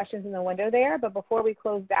you have questions in the window there, but before we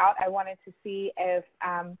closed out, I wanted to see if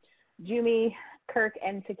Jumee, Kirk,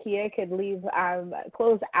 and Takia could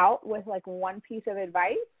close out with like one piece of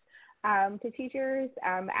advice to teachers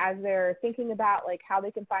as they're thinking about like how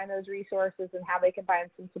they can find those resources and how they can find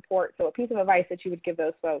some support. So a piece of advice that you would give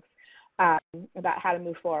those folks about how to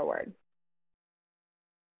move forward.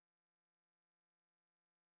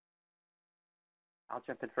 I'll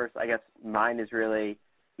jump in first. I guess mine is really,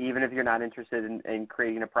 even if you're not interested in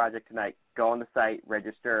creating a project tonight, go on the site,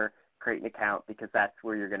 register, create an account, because that's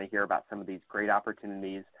where you're going to hear about some of these great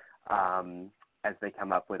opportunities as they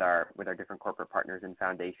come up with our different corporate partners and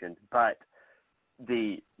foundations. But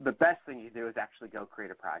the best thing you do is actually go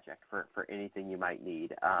create a project for anything you might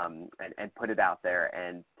need and put it out there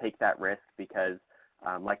and take that risk, because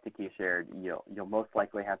like Takia shared, you'll most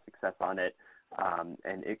likely have success on it.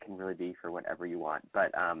 And it can really be for whatever you want.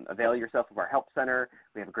 But avail yourself of our help center.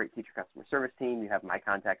 We have a great teacher customer service team. You have my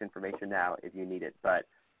contact information now if you need it. But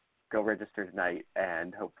go register tonight,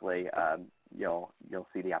 and hopefully you'll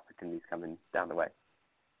see the opportunities coming down the way.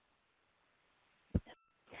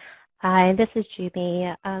 Hi, this is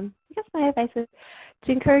Jumee. I guess my advice is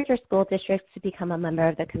to encourage your school districts to become a member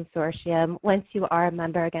of the consortium. Once you are a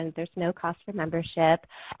member, again, there's no cost for membership.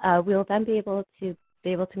 We'll then be able to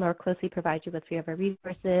more closely provide you with free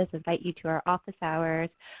resources, invite you to our office hours,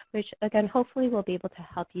 which again, hopefully will be able to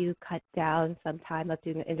help you cut down some time of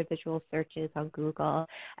doing individual searches on Google,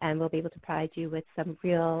 and we'll be able to provide you with some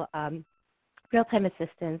real-time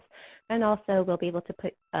assistance. And also we'll be able to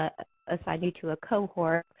assign you to a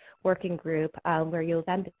cohort working group where you'll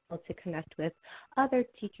then be able to connect with other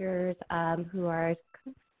teachers who are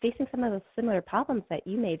facing some of the similar problems that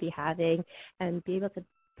you may be having, and be able to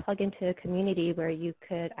plug into a community where you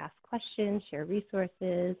could ask questions, share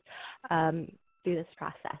resources through this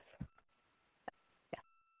process. Yeah.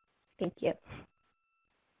 Thank you.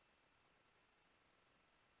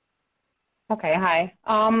 Okay, hi.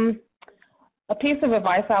 A piece of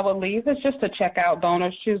advice I would leave is just to check out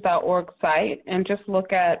DonorsChoose.org site and just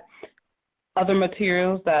look at other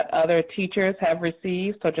materials that other teachers have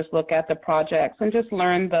received. So just look at the projects and just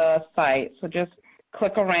learn the site. So just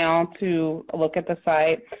click around to look at the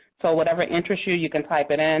site. So whatever interests you, you can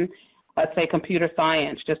type it in. Let's say computer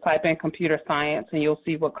science. Just type in computer science and you'll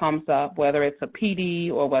see what comes up, whether it's a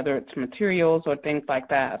PD or whether it's materials or things like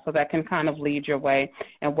that. So that can kind of lead your way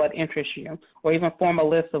and what interests you. Or even form a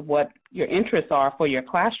list of what your interests are for your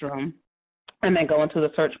classroom and then go into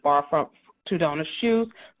the search bar to Donors Choose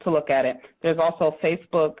to look at it. There's also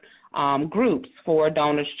Facebook groups for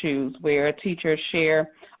Donors Choose where teachers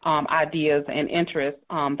share ideas and interests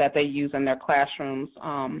that they use in their classrooms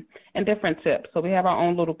and different tips. So we have our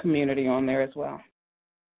own little community on there as well.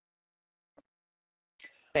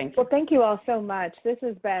 Thank you. Well, thank you all so much. This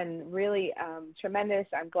has been really tremendous.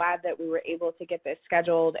 I'm glad that we were able to get this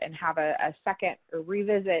scheduled and have a second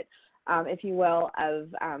revisit, if you will, of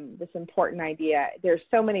this important idea. There's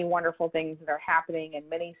so many wonderful things that are happening, and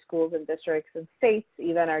many schools and districts and states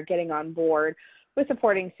even are getting on board with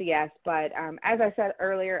supporting CS. But as I said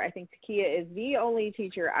earlier, I think Takia is the only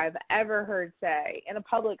teacher I've ever heard say in a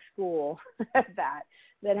public school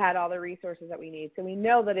that had all the resources that we need. So we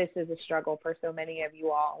know that this is a struggle for so many of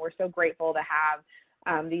you all. We're so grateful to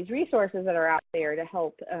have these resources that are out there to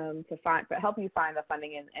help help you find the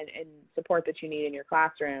funding and support that you need in your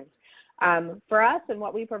classrooms. For us and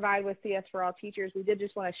what we provide with CS for All Teachers, we did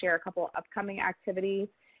just want to share a couple upcoming activities.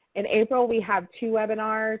 In April, we have 2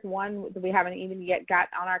 webinars, one that we haven't even yet got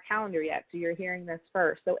on our calendar yet, so you're hearing this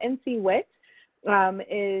first. So NCWIT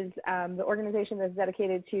is the organization that's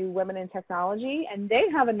dedicated to women in technology, and they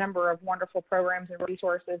have a number of wonderful programs and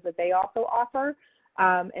resources that they also offer.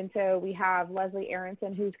 And so we have Leslie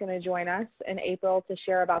Aronson, who's going to join us in April to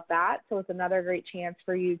share about that. So it's another great chance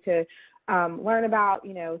for you to learn about,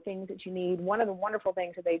 things that you need. One of the wonderful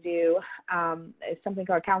things that they do is something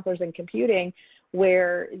called Counselors in Computing,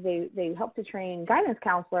 where they help to train guidance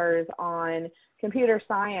counselors on computer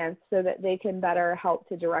science so that they can better help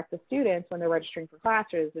to direct the students when they're registering for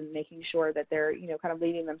classes and making sure that they're, kind of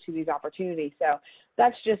leading them to these opportunities. So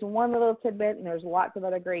that's just one little tidbit, and there's lots of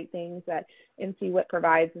other great things that NCWIT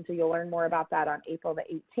provides, and so you'll learn more about that on April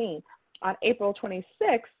the 18th. On April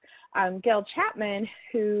 26th, Gail Chapman,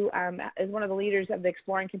 who is one of the leaders of the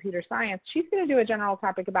Exploring Computer Science, she's going to do a general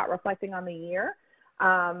topic about reflecting on the year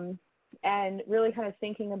and really kind of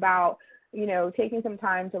thinking about, taking some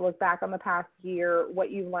time to look back on the past year,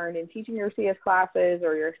 what you've learned in teaching your CS classes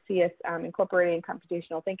or your CS incorporating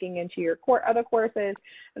computational thinking into your other courses,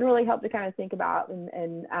 and really help to kind of think about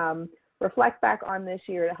and reflect back on this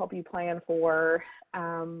year to help you plan for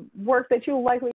work that you'll likely